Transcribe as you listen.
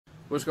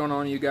What's going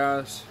on, you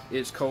guys?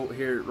 It's Colt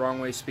here at Wrong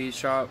Way Speed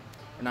Shop,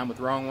 and I'm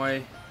with Wrong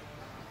Way.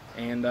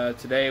 And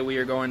today we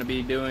are going to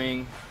be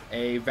doing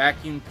a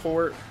vacuum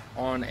port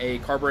on a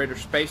carburetor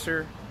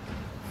spacer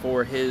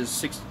for his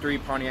 '63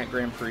 Pontiac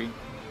Grand Prix.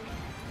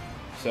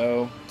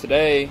 So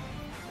today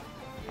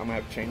I'm gonna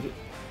have to change it.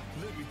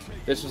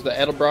 This is the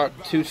edlebrock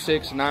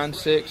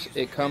 2696.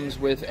 It comes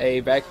with a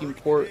vacuum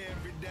port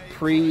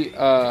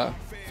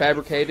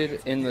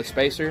pre-fabricated in the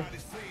spacer.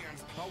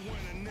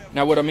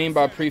 Now, what I mean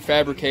by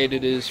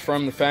prefabricated is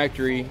from the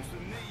factory,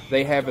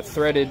 they have a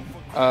threaded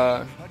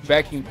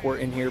vacuum port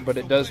in here, but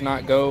it does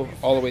not go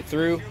all the way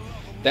through.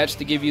 That's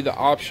to give you the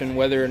option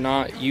whether or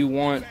not you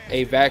want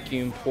a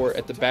vacuum port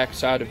at the back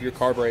side of your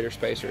carburetor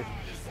spacer.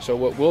 So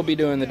what we'll be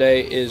doing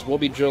today is we'll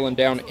be drilling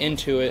down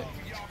into it,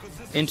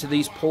 into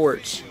these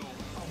ports,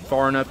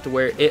 far enough to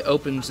where it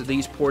opens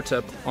these ports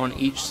up on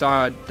each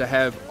side to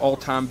have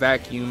all-time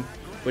vacuum,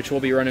 which we'll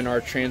be running our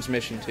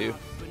transmission to.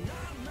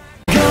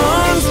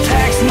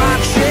 Tax my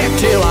check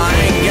till I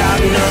ain't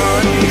got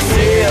none,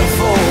 except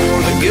for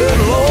the good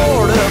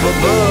Lord up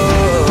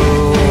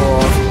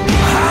above.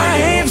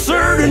 I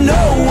answer to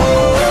no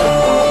one.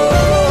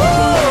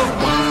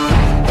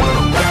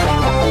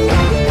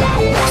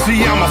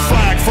 See, I'm a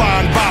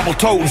flag-flying,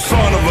 Bible-toting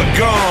son of a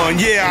gun.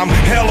 Yeah, I'm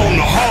hell on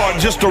the heart,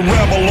 just a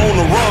rebel on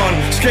the run.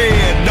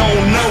 Scared,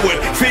 don't know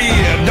it,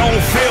 fear, don't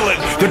feel it.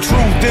 The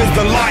truth is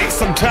the light,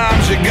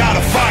 sometimes you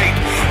gotta fight.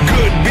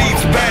 Good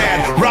beats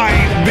bad,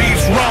 right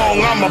beats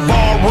wrong. I'm a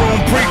barroom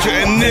preacher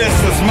and this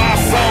is my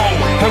song.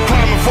 I'm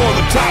climbing for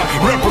the top,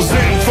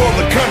 representing for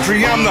the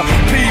country. I'm the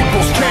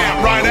people's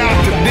champ, right out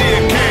to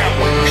deer camp.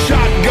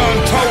 Shotgun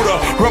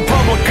toter,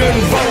 Republican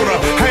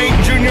voter, Hank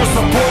Jr.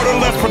 supporter,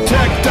 let's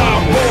protect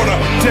our border.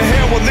 To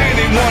hell with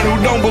anyone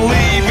who don't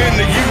believe in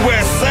the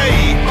USA,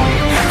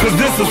 cause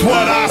this is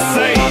what I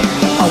say.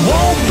 I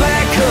won't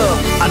back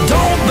up, I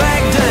don't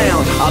back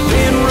down. I've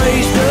been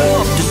raised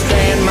up to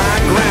stand my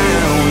ground.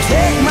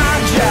 Take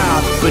my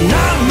job, but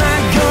not my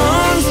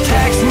guns.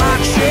 Tax my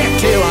check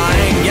till I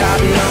ain't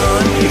got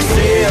none,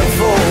 except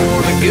for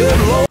the good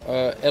Lord.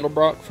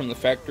 Edlebrock from the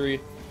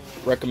factory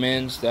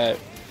recommends that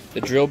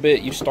the drill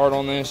bit you start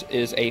on this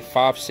is a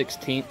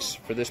 5/16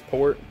 for this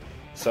port.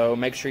 So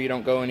make sure you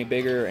don't go any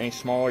bigger or any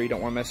smaller. You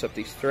don't want to mess up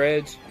these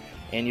threads,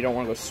 and you don't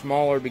want to go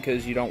smaller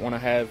because you don't want to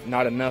have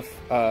not enough,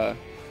 well,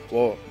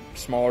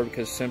 smaller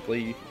because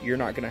simply you're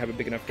not going to have a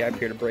big enough gap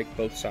here to break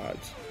both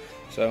sides.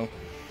 So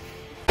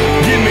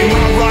give me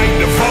my right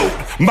to vote,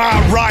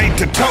 my right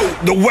to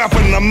tote the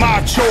weapon of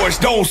my choice.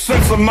 Don't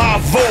censor my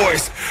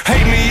voice.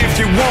 Hate me if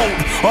you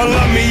won't, or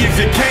love me if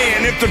you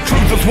can. If the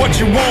truth is what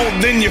you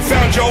want, then you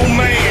found your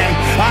man.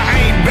 I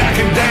ain't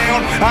backing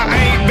down, I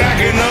ain't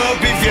backing up.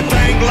 If you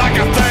think like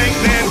I think,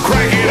 then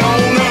crack it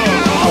on up.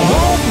 I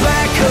won't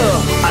back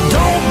up, I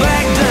don't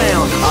back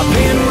down. I've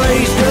been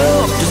raised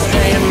up to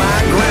stand my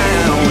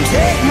ground.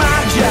 Take my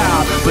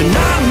job, but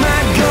not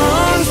my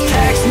guns.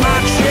 Tax my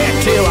check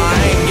till I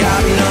ain't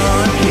got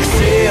none,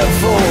 except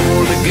for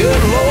the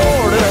good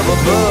Lord up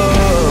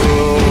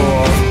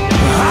above.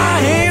 I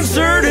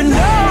answer to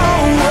no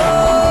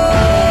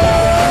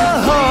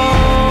one.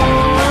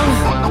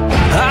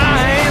 I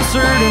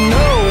answer to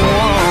no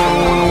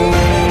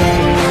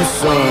one,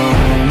 son.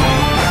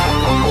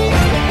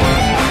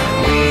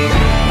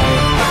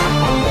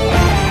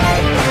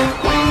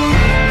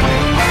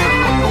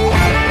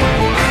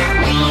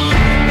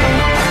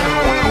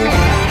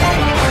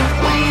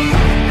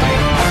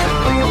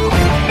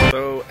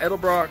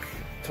 Edlebrock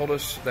told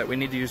us that we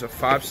need to use a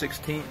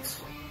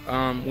 5/16.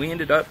 We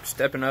ended up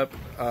stepping up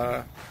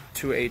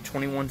to a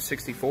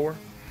 2164,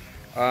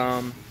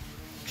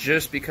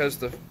 just because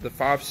the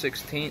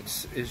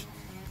 5/16 is,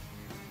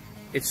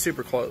 it's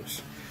super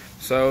close.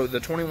 So the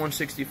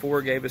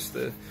 2164 gave us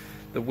the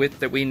width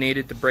that we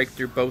needed to break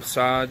through both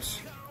sides.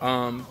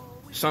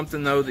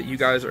 Something though that you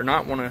guys are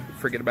not want to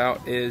forget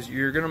about is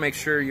you're going to make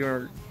sure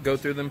you go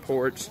through them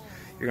ports.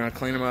 You're going to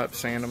clean them up,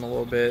 sand them a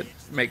little bit,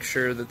 make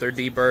sure that they're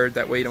deburred,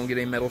 that way you don't get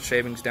any metal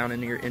shavings down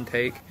into your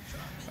intake.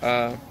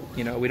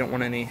 You know, we don't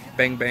want any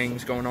bang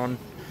bangs going on.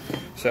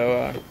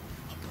 So,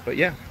 but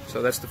yeah,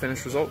 so that's the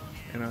finished result,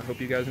 and I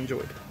hope you guys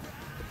enjoyed.